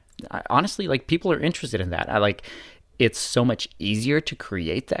 And honestly, like people are interested in that. it's so much easier to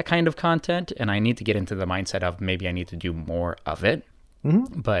create that kind of content, and I need to get into the mindset of maybe I need to do more of it.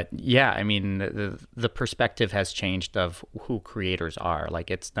 But yeah, I mean, the perspective has changed of who creators are. Like,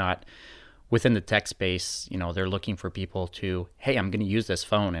 it's not within the tech space, you know, they're looking for people to, hey, I'm going to use this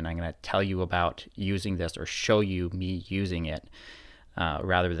phone and I'm going to tell you about using this or show you me using it,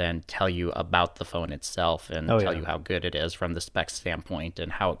 rather than tell you about the phone itself and tell you how good it is from the spec standpoint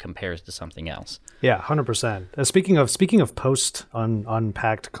and how it compares to something else. Yeah, 100%. Speaking of post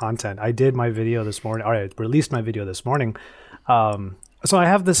unpacked content, I did my video this morning. All right, released my video this morning. So I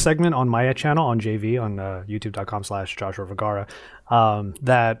have this segment on my channel on JV on youtube.com/Joshua Vergara.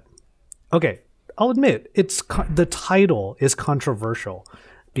 That, okay, I'll admit the title is controversial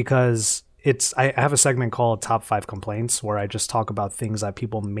because I have a segment called Top 5 Complaints where I just talk about things that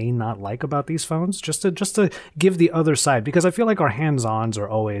people may not like about these phones, just to give the other side, because I feel like our hands-ons are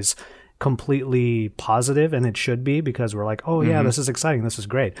always completely positive, and it should be, because we're like, oh yeah, this is exciting, this is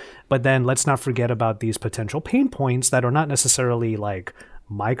great. But then let's not forget about these potential pain points that are not necessarily like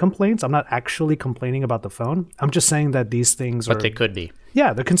my complaints. I'm not actually complaining about the phone. I'm just saying that these things But they could be.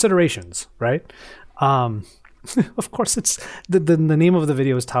 Yeah, the considerations, right? Of course, it's the name of the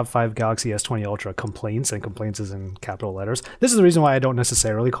video is Top 5 Galaxy S20 Ultra Complaints, and complaints is in capital letters. This is the reason why I don't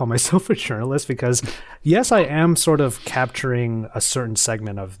necessarily call myself a journalist, because yes, I am sort of capturing a certain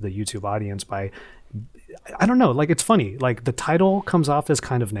segment of the YouTube audience by, I don't know, like, it's funny, like the title comes off as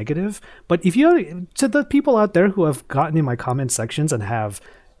kind of negative, but if you, to the people out there who have gotten in my comment sections and have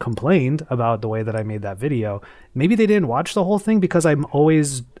complained about the way that I made that video, maybe they didn't watch the whole thing, because I'm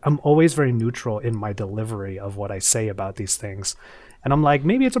always very neutral in my delivery of what I say about these things. And I'm like,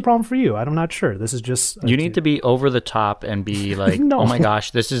 maybe it's a problem for you. I'm not sure. This is just... You need to be over the top and be like, no. Oh my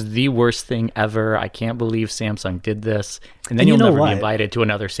gosh, this is the worst thing ever. I can't believe Samsung did this. And then you'll never be invited to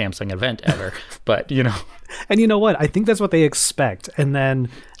another Samsung event ever. But, you know... And you know what? I think that's what they expect. And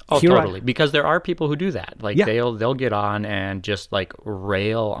then... Oh, totally. Because there are people who do that. Like, they'll get on and just like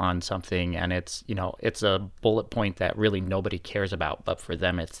rail on something, and it's, you know, it's a bullet point that really nobody cares about. But for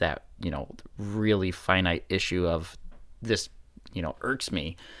them, it's that, you know, really finite issue of this, you know, irks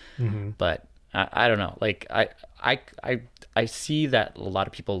me. But I don't know. Like, I see that a lot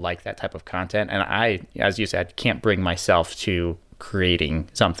of people like that type of content, and I, as you said, can't bring myself to creating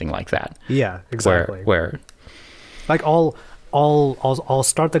something like that. Yeah, exactly. Where like I'll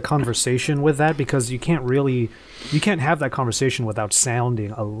start the conversation with that, because you can't have that conversation without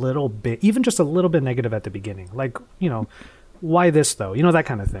sounding a little bit, even just a little bit negative at the beginning. Like, you know, why this though? You know, that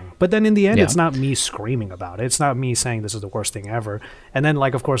kind of thing. But then in the end, it's not me screaming about it. It's not me saying this is the worst thing ever. And then,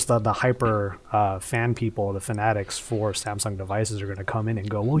 like, of course, the hyper fan people, the fanatics for Samsung devices are going to come in and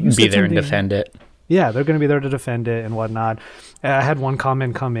go, well, you be there and defend it. Yeah, they're going to be there to defend it and whatnot. I had one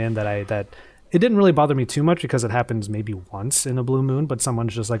comment come in that it didn't really bother me too much, because it happens maybe once in a blue moon, but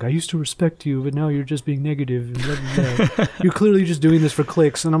someone's just like, I used to respect you, but now you're just being negative. And blah, blah, blah. You're clearly just doing this for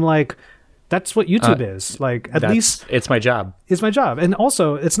clicks. And I'm like, that's what YouTube is. Like, at least it's my job. It's my job. And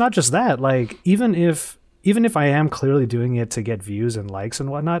also, it's not just that. Like, even if I am clearly doing it to get views and likes and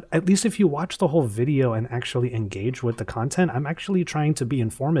whatnot, at least if you watch the whole video and actually engage with the content, I'm actually trying to be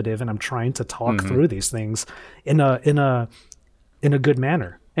informative, and I'm trying to talk through these things in a good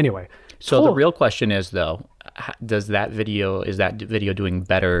manner. Anyway. So the real question is, though, is that video doing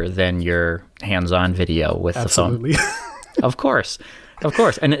better than your hands-on video with Absolutely. the phone? Of course.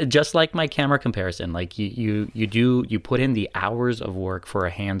 And just like my camera comparison, like you put in the hours of work for a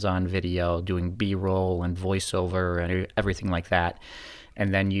hands-on video, doing B-roll and voiceover and everything like that,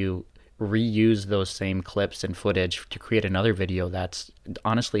 and then you reuse those same clips and footage to create another video that's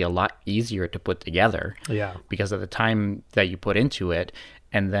honestly a lot easier to put together. Yeah. Because of the time that you put into it.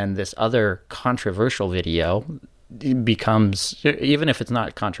 And then this other controversial video becomes, even if it's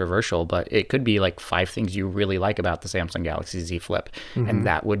not controversial, but it could be like 5 things you really like about the Samsung Galaxy Z Flip. And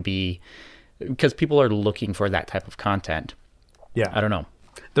that would be, because people are looking for that type of content. Yeah. I don't know.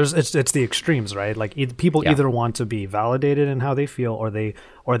 It's the extremes, right? Like, people either want to be validated in how they feel, or they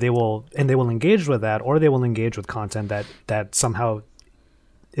will engage with that, or they will engage with content that somehow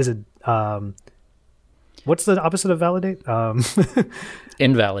is what's the opposite of validate?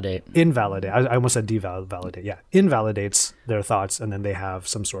 Invalidate. I almost said devalidate. Yeah. Invalidates their thoughts, and then they have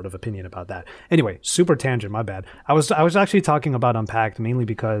some sort of opinion about that. Anyway, super tangent, my bad. I was actually talking about Unpacked mainly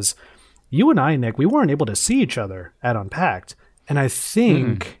because you and I, Nick, we weren't able to see each other at Unpacked. And I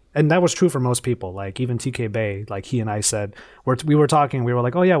think, and that was true for most people, like even TK Bay, like he and I said, we were talking, we were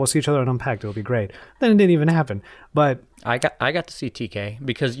like, oh yeah, we'll see each other at Unpacked, it'll be great. Then it didn't even happen. But I got to see TK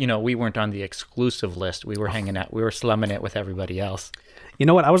because, you know, we weren't on the exclusive list. We were hanging out, we were slumming it with everybody else. You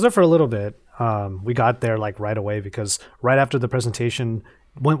know what? I was there for a little bit. We got there like right away because right after the presentation,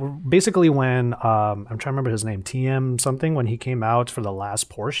 when I'm trying to remember his name, TM something, when he came out for the last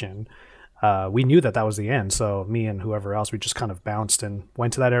portion, we knew that was the end. So me and whoever else, we just kind of bounced and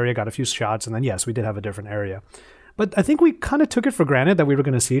went to that area, got a few shots, and then yes, we did have a different area. But I think we kind of took it for granted that we were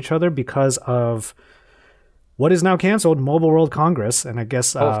going to see each other because of what is now canceled, Mobile World Congress. And I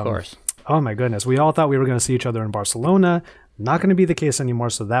guess, of course. Oh my goodness, we all thought we were going to see each other in Barcelona. Not going to be the case anymore.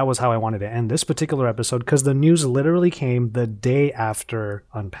 So that was how I wanted to end this particular episode, because the news literally came the day after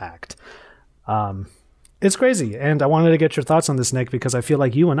Unpacked. It's crazy. And I wanted to get your thoughts on this, Nick, because I feel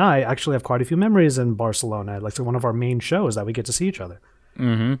like you and I actually have quite a few memories in Barcelona. Like, one of our main shows that we get to see each other.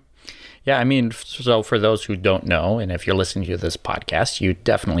 Mm-hmm. Yeah, I mean, so for those who don't know, and if you're listening to this podcast, you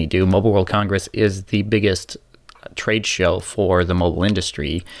definitely do. Mobile World Congress is the biggest trade show for the mobile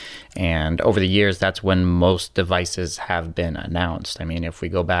industry, and over the years that's when most devices have been announced. I mean, if we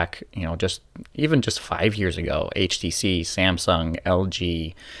go back, just 5 years ago, HTC, Samsung,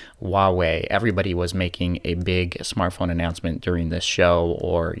 LG, Huawei, everybody was making a big smartphone announcement during this show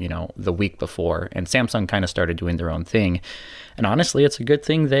or the week before, and Samsung kind of started doing their own thing. And honestly, it's a good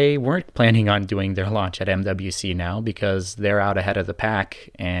thing they weren't planning on doing their launch at MWC now, because they're out ahead of the pack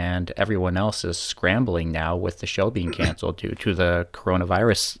and everyone else is scrambling now with the show being canceled due to the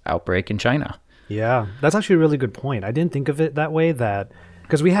coronavirus outbreak in China. Yeah, that's actually a really good point. I didn't think of it that way,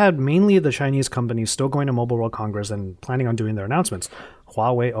 because we had mainly the Chinese companies still going to Mobile World Congress and planning on doing their announcements.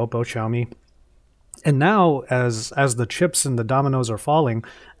 Huawei, Oppo, Xiaomi. And now, as the chips and the dominoes are falling,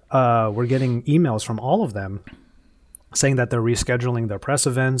 we're getting emails from all of them saying that they're rescheduling their press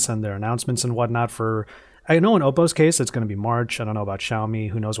events and their announcements and whatnot for, I know in Oppo's case, it's going to be March. I don't know about Xiaomi.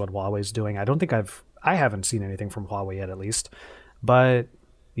 Who knows what Huawei's doing? I don't think I haven't seen anything from Huawei yet, at least. But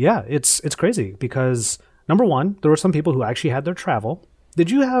yeah, it's crazy because, number one, there were some people who actually had their travel. Did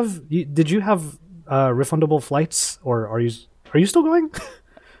you have refundable flights, or are you still going?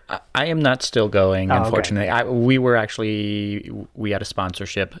 I am not still going, unfortunately. Okay. We had a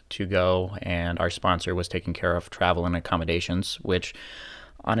sponsorship to go, and our sponsor was taking care of travel and accommodations, which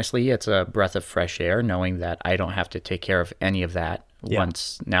honestly, it's a breath of fresh air knowing that I don't have to take care of any of that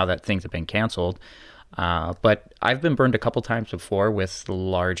now that things have been canceled. But I've been burned a couple times before with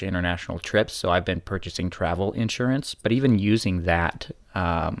large international trips, so I've been purchasing travel insurance, but even using that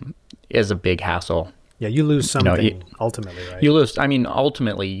is a big hassle. Yeah, you lose something ultimately, right? You lose. I mean,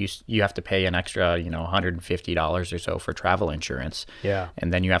 ultimately, you have to pay an extra, $150 or so for travel insurance. Yeah.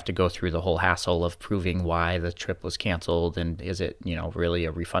 And then you have to go through the whole hassle of proving why the trip was canceled and is it, really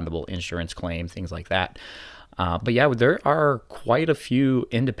a refundable insurance claim, things like that. But yeah, there are quite a few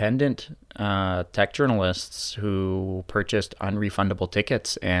independent tech journalists who purchased unrefundable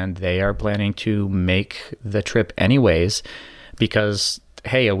tickets, and they are planning to make the trip anyways because,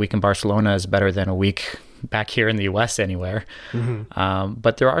 hey, a week in Barcelona is better than a week back here in the US anywhere. Mm-hmm.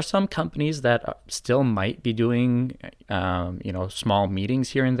 But there are some companies that still might be doing, small meetings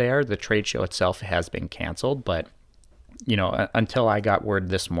here and there. The trade show itself has been canceled, but until I got word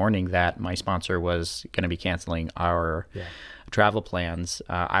this morning that my sponsor was going to be canceling our travel plans,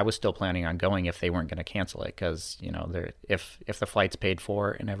 I was still planning on going if they weren't going to cancel it, because if the flight's paid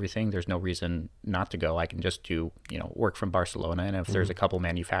for and everything, there's no reason not to go. I can just do work from Barcelona, and if there's a couple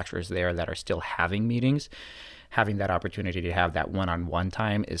manufacturers there that are still having meetings, having that opportunity to have that one-on-one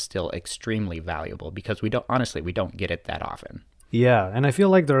time is still extremely valuable, because we don't get it that often. Yeah, and I feel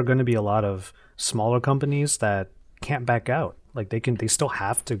like there are going to be a lot of smaller companies that can't back out. Like they still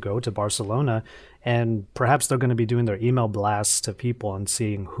have to go to Barcelona, and perhaps they're going to be doing their email blasts to people and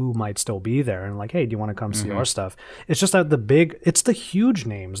seeing who might still be there and like, hey, do you want to come see our stuff? It's just that it's the huge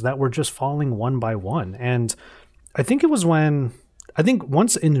names that were just falling one by one. And I think it was once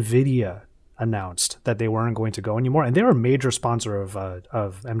NVIDIA announced that they weren't going to go anymore, and they were a major sponsor of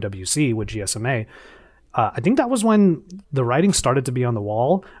MWC with GSMA. I think that was when the writing started to be on the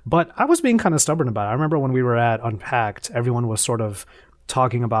wall, but I was being kind of stubborn about it. I remember when we were at Unpacked, everyone was sort of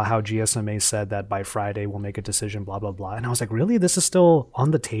talking about how GSMA said that by Friday we'll make a decision, blah, blah, blah. And I was like, really? This is still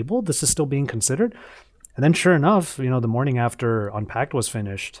on the table? This is still being considered? And then sure enough, the morning after Unpacked was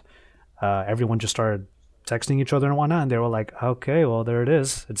finished, everyone just started texting each other and whatnot. And they were like, okay, well, there it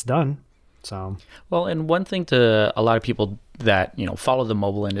is. It's done. So, well, and one thing to a lot of people that, follow the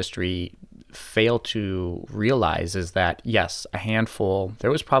mobile industry fail to realize is that, yes, a handful, there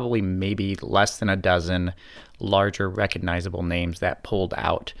was probably maybe less than a dozen larger recognizable names that pulled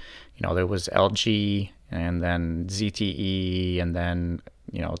out. There was LG and then ZTE, and then,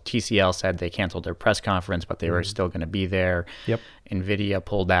 TCL said they canceled their press conference, but they were still going to be there. Yep. NVIDIA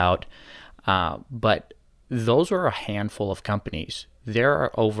pulled out. But those were a handful of companies there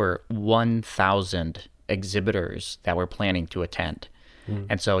are over 1,000 exhibitors that were planning to attend.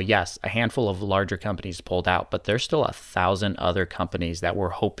 And so, yes, a handful of larger companies pulled out, but there's still 1,000 other companies that were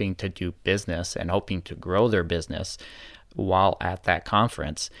hoping to do business and hoping to grow their business while at that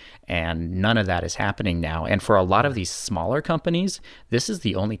conference. And none of that is happening now. And for a lot of these smaller companies, this is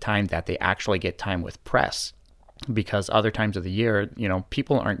the only time that they actually get time with press. Because other times of the year,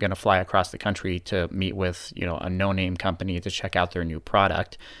 people aren't going to fly across the country to meet with, a no-name company to check out their new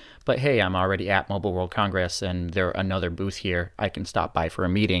product. But hey, I'm already at Mobile World Congress and there's another booth here. I can stop by for a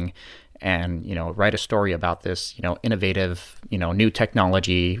meeting and, write a story about this, innovative, new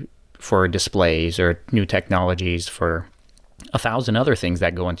technology for displays or new technologies for 1,000 other things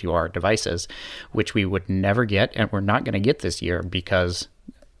that go into our devices, which we would never get and we're not going to get this year because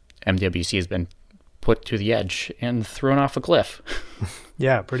MWC has been put to the edge and thrown off a cliff.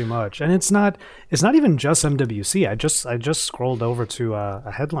 Yeah, pretty much. And it's not even just MWC. I just scrolled over to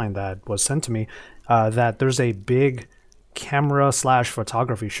a headline that was sent to me that there's a big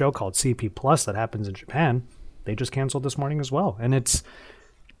camera/photography show called CP Plus that happens in Japan. They just canceled this morning as well. And it's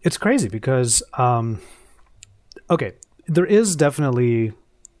crazy because okay, there is definitely,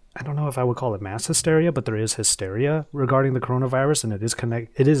 I don't know if I would call it mass hysteria, but there is hysteria regarding the coronavirus, and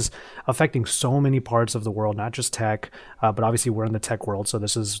it is affecting so many parts of the world, not just tech, but obviously we're in the tech world, so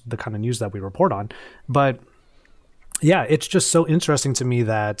this is the kind of news that we report on. But yeah, it's just so interesting to me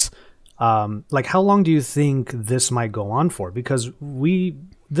that, how long do you think this might go on for? Because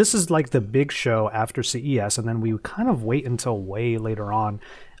this is like the big show after CES, and then we kind of wait until way later on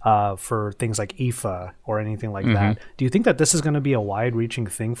for things like IFA or anything like that. Do you think that this is going to be a wide-reaching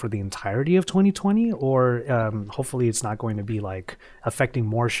thing for the entirety of 2020, or hopefully it's not going to be like affecting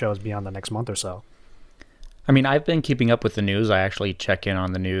more shows beyond the next month or so? I mean, I've been keeping up with the news. I actually check in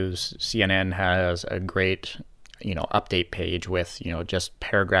on the news. CNN has a great, update page with, just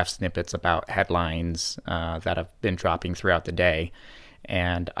paragraph snippets about headlines that have been dropping throughout the day.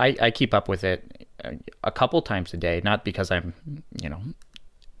 And I keep up with it a couple times a day, not because I'm,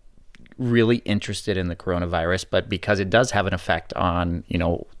 really interested in the coronavirus, but because it does have an effect on,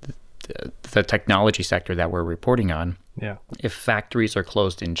 the technology sector that we're reporting on. Yeah. If factories are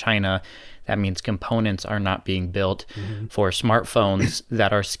closed in China, that means components are not being built for smartphones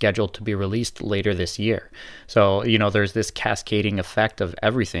that are scheduled to be released later this year. So, there's this cascading effect of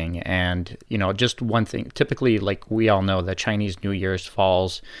everything. And, just one thing, typically, like we all know, the Chinese New Year's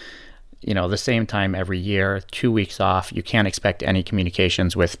falls the same time every year, 2 weeks off. You can't expect any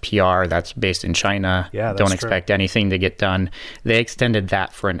communications with PR that's based in China. Yeah, Don't expect anything to get done. They extended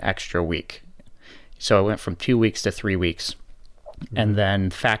that for an extra week. So it went from 2 weeks to 3 weeks. And then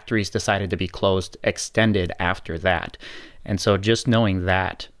factories decided to be closed, extended after that. And so just knowing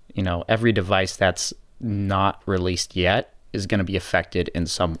that, every device that's not released yet is going to be affected in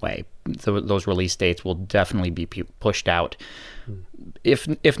some way. Those release dates will definitely be pushed out.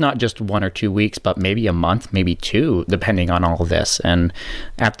 If not just 1 or 2 weeks, but maybe a month, maybe 2, depending on all of this. And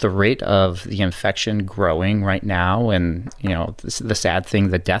at the rate of the infection growing right now, and the sad thing,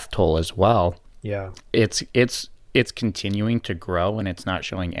 the death toll as well. Yeah, it's continuing to grow, and it's not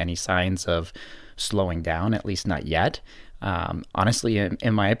showing any signs of slowing down, at least not yet. Honestly,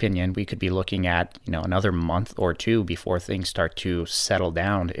 in my opinion, we could be looking at another month or 2 before things start to settle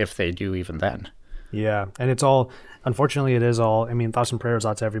down, if they do even then. Yeah, and it's all, unfortunately, it is all, thoughts and prayers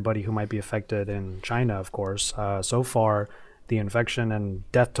out to everybody who might be affected in China, of course. So far, the infection and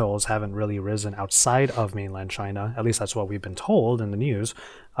death tolls haven't really risen outside of mainland China. At least that's what we've been told in the news.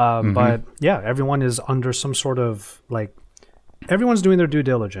 But yeah, everyone is under some sort of everyone's doing their due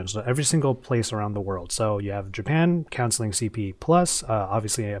diligence, every single place around the world. So you have Japan canceling CP Plus,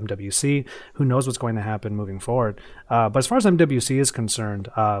 obviously MWC. Who knows what's going to happen moving forward? But as far as MWC is concerned,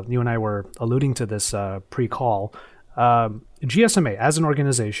 you and I were alluding to this pre-call. GSMA, as an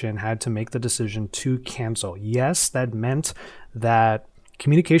organization, had to make the decision to cancel. Yes, that meant that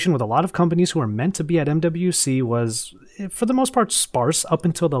communication with a lot of companies who are meant to be at MWC was, for the most part, sparse up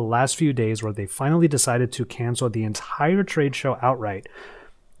until the last few days where they finally decided to cancel the entire trade show outright.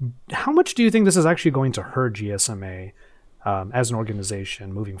 How much do you think this is actually going to hurt GSMA as an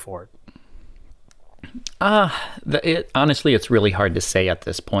organization moving forward? Honestly, it's really hard to say at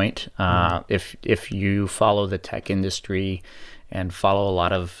this point. If you follow the tech industry and follow a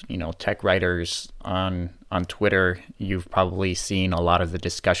lot of tech writers on Twitter, you've probably seen a lot of the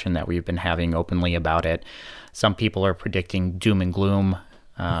discussion that we've been having openly about it. Some people are predicting doom and gloom,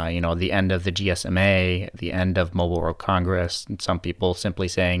 the end of the GSMA, the end of Mobile World Congress, and some people simply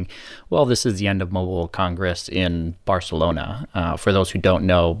saying, well, this is the end of Mobile World Congress in Barcelona. For those who don't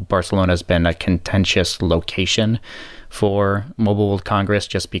know, Barcelona has been a contentious location for Mobile World Congress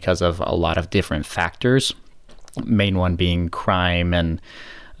just because of a lot of different factors. Main one being crime and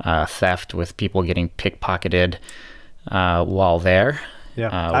theft, with people getting pickpocketed while there.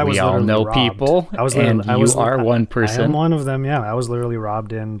 Yeah, we all know robbed. people, and you are one person. I am one of them, yeah. I was literally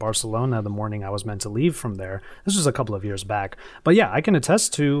robbed in Barcelona the morning I was meant to leave from there. This was a couple of years back. But yeah, I can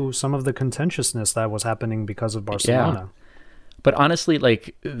attest to some of the contentiousness that was happening because of Barcelona. Yeah. But honestly,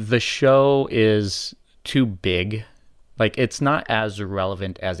 like, the show is too big. Like, it's not as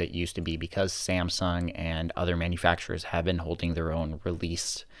relevant as it used to be because Samsung and other manufacturers have been holding their own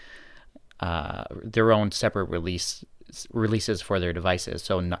release, their own separate releases for their devices.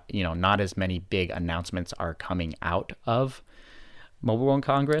 So, not as many big announcements are coming out of Mobile World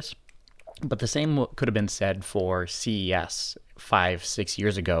Congress. But the same could have been said for CES 5-6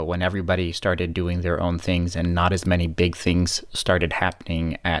 years ago, when everybody started doing their own things and not as many big things started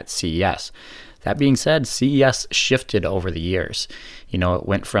happening at CES. That being said, CES shifted over the years. It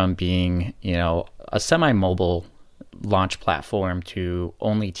went from being, a semi-mobile launch platform to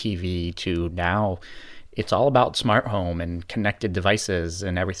only TV to now it's all about smart home and connected devices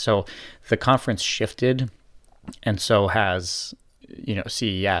and everything. So the conference shifted, and so has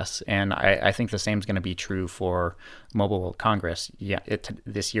CES, and I think the same is going to be true for Mobile World Congress. Yeah,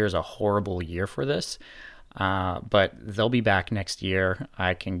 this year is a horrible year for this, but they'll be back next year.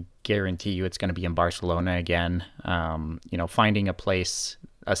 I can guarantee you it's going to be in Barcelona again. Finding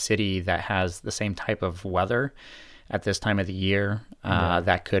a city that has the same type of weather at this time of the year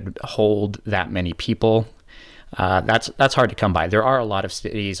that could hold that many people. That's hard to come by. There are a lot of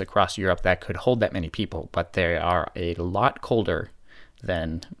cities across Europe that could hold that many people, but they are a lot colder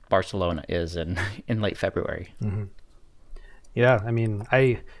than Barcelona is in late February. Mm-hmm. Yeah, I mean,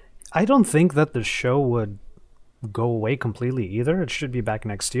 I don't think that the show would go away completely either. It should be back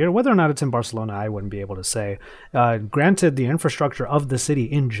next year. Whether or not it's in Barcelona, I wouldn't be able to say. Granted, the infrastructure of the city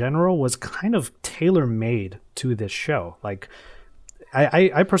in general was kind of tailor-made to this show. Like,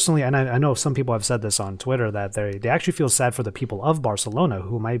 I personally, and I know some people have said this on Twitter, that they actually feel sad for the people of Barcelona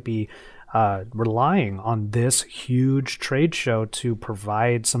who might be relying on this huge trade show to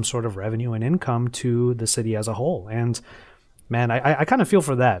provide some sort of revenue and income to the city as a whole. And man, I kind of feel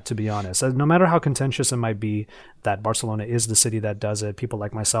for that, to be honest. No matter how contentious it might be that Barcelona is the city that does it, people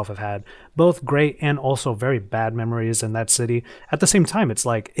like myself have had both great and also very bad memories in that city. At the same time, it's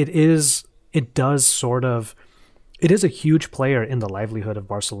like it is a huge player in the livelihood of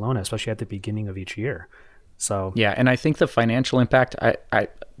Barcelona, especially at the beginning of each year. So yeah, and I think the financial impact, I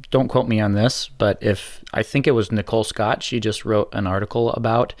don't quote me on this, but I think it was Nicole Scott, she just wrote an article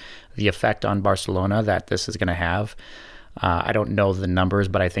about the effect on Barcelona that this is going to have. I don't know the numbers,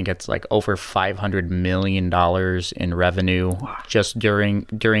 but I think it's like over $500 million in revenue just during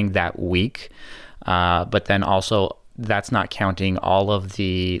that week. But then also, that's not counting all of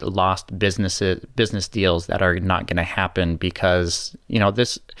the lost business deals that are not going to happen because,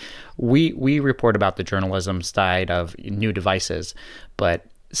 this we report about the journalism side of new devices, but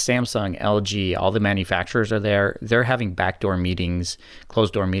Samsung, LG, all the manufacturers are there. They're having backdoor meetings,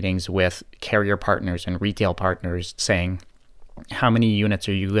 closed door meetings with carrier partners and retail partners saying, how many units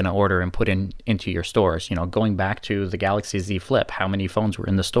are you going to order and put into your stores? Going back to the Galaxy Z Flip, how many phones were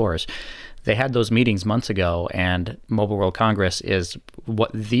in the stores? They had those meetings months ago, and Mobile World Congress is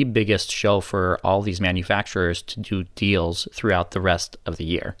the biggest show for all these manufacturers to do deals throughout the rest of the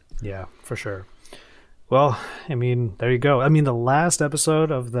year. Yeah, for sure. Well, I mean, there you go. I mean, the last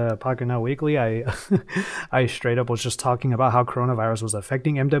episode of the Pocket Now Weekly, I straight up was just talking about how coronavirus was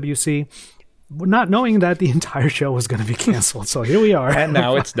affecting MWC, not knowing that the entire show was going to be canceled. So here we are. And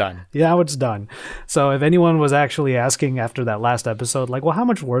now it's done. Yeah, now it's done. So if anyone was actually asking after that last episode, like, well, how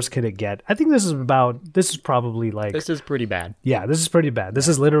much worse could it get? I think this is pretty bad. Yeah, this is pretty bad. This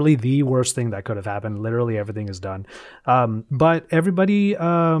is literally the worst thing that could have happened. Literally everything is done. But everybody,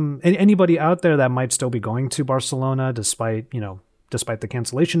 anybody out there that might still be going to Barcelona, despite the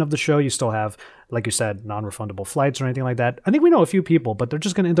cancellation of the show, you still have, like you said, non-refundable flights or anything like that. I think we know a few people, but they're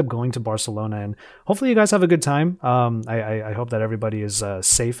just going to end up going to Barcelona, and hopefully you guys have a good time. I hope that everybody is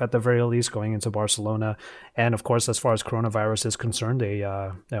safe at the very least going into Barcelona. And of course, as far as coronavirus is concerned,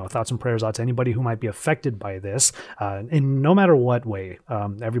 thoughts and prayers out to anybody who might be affected by this, in no matter what way.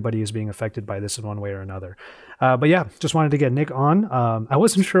 Everybody is being affected by this in one way or another. But yeah, just wanted to get Nick on. I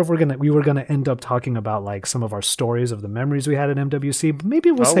wasn't sure if we were gonna end up talking about like some of our stories of the memories we had at MWC, but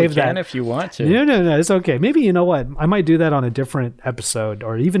maybe we'll save that if you want to. No, it's okay. Maybe, you know what, I might do that on a different episode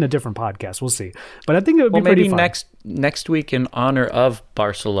or even a different podcast. We'll see. But I think it would be pretty fun. Next week, in honor of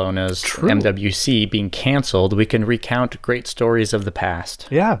Barcelona's MWC being canceled, we can recount great stories of the past.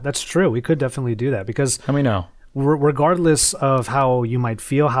 Yeah, that's true. We could definitely do that because let me know. regardless of how you might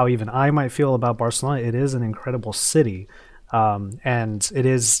feel, how even I might feel about Barcelona, it is an incredible city. And it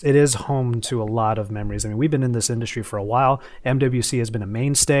is home to a lot of memories. I mean, we've been in this industry for a while. MWC has been a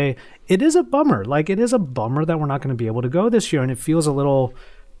mainstay. It is a bummer. Like, it is a bummer that we're not going to be able to go this year. And it feels a little,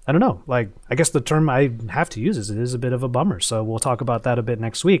 I don't know, like, I guess the term I have to use is it is a bit of a bummer. So we'll talk about that a bit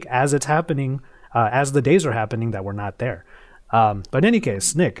next week as it's happening, as the days are happening that we're not there. But in any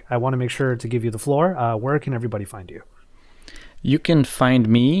case, Nick, I want to make sure to give you the floor. Where can everybody find you? You can find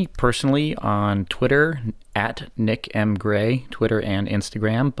me personally on Twitter at Nick M. Gray, Twitter and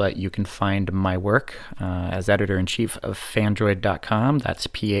Instagram, but you can find my work as editor-in-chief of Phandroid.com. That's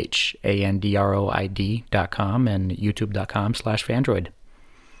Phandroid.com and YouTube.com/Phandroid.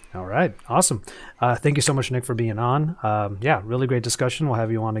 All right. Awesome. Thank you so much, Nick, for being on. Yeah, really great discussion. We'll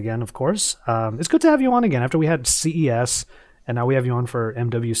have you on again, of course. It's good to have you on again after we had CES. And now we have you on for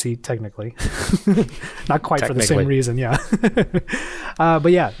MWC, technically. Not quite for the same reason, yeah.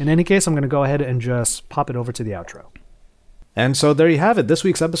 But yeah, in any case, I'm going to go ahead and just pop it over to the outro. And so there you have it, this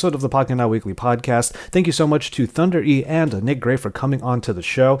week's episode of the Pocket Now Weekly Podcast. Thank you so much to Thunder E and Nick Gray for coming on to the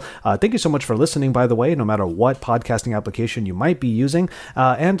show. Thank you so much for listening, by the way, no matter what podcasting application you might be using.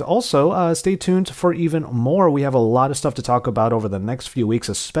 And also, stay tuned for even more. We have a lot of stuff to talk about over the next few weeks,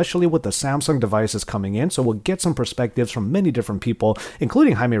 especially with the Samsung devices coming in. So we'll get some perspectives from many different people,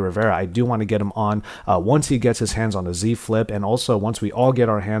 including Jaime Rivera. I do want to get him on once he gets his hands on the Z Flip, and also once we all get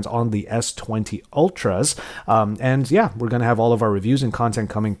our hands on the S20 Ultras. And yeah, we're going to have all of our reviews and content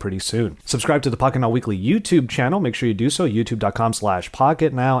coming pretty soon. Subscribe to the Pocket Now Weekly YouTube channel. Make sure you do so,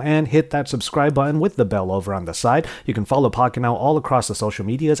 youtube.com/PocketNow, and hit that subscribe button with the bell over on the side. You can follow Pocket Now all across the social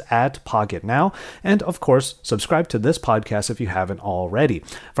medias at Pocket Now. And of course, subscribe to this podcast if you haven't already.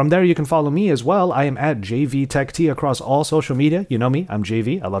 From there, you can follow me as well. I am at JVTechT across all social media. You know me, I'm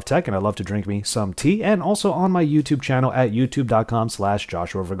JV. I love tech and I love to drink me some tea. And also on my YouTube channel at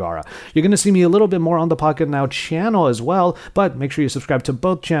youtube.com/Joshua Vergara. You're going to see me a little bit more on the Pocket Now channel as well. But make sure you subscribe to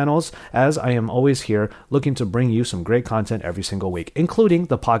both channels, as I am always here looking to bring you some great content every single week, including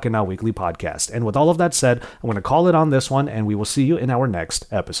the Pocket Now Weekly Podcast. And with all of that said, I'm going to call it on this one, and we will see you in our next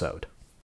episode.